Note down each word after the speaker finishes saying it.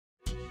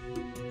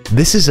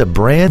This is a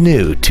brand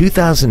new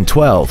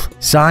 2012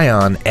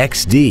 Scion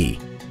XD.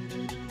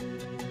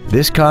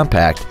 This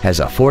compact has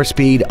a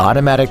 4-speed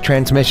automatic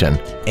transmission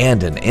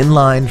and an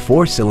inline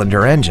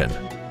 4-cylinder engine.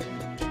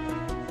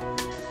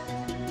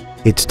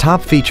 Its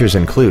top features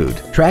include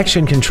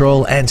traction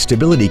control and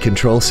stability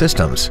control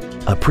systems,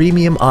 a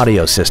premium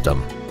audio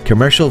system,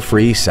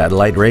 commercial-free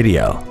satellite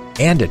radio,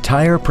 and a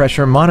tire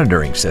pressure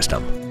monitoring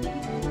system.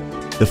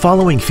 The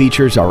following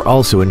features are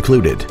also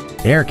included: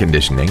 air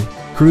conditioning,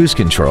 cruise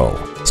control,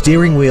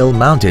 steering wheel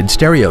mounted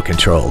stereo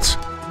controls,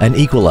 an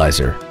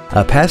equalizer,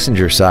 a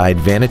passenger side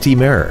vanity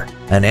mirror,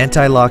 an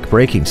anti-lock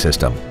braking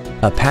system,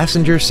 a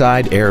passenger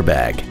side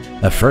airbag,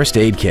 a first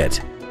aid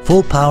kit,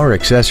 full power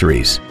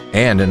accessories,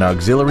 and an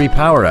auxiliary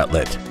power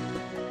outlet.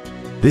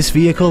 This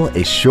vehicle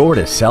is sure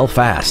to sell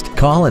fast.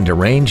 Call and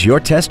arrange your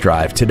test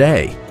drive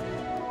today.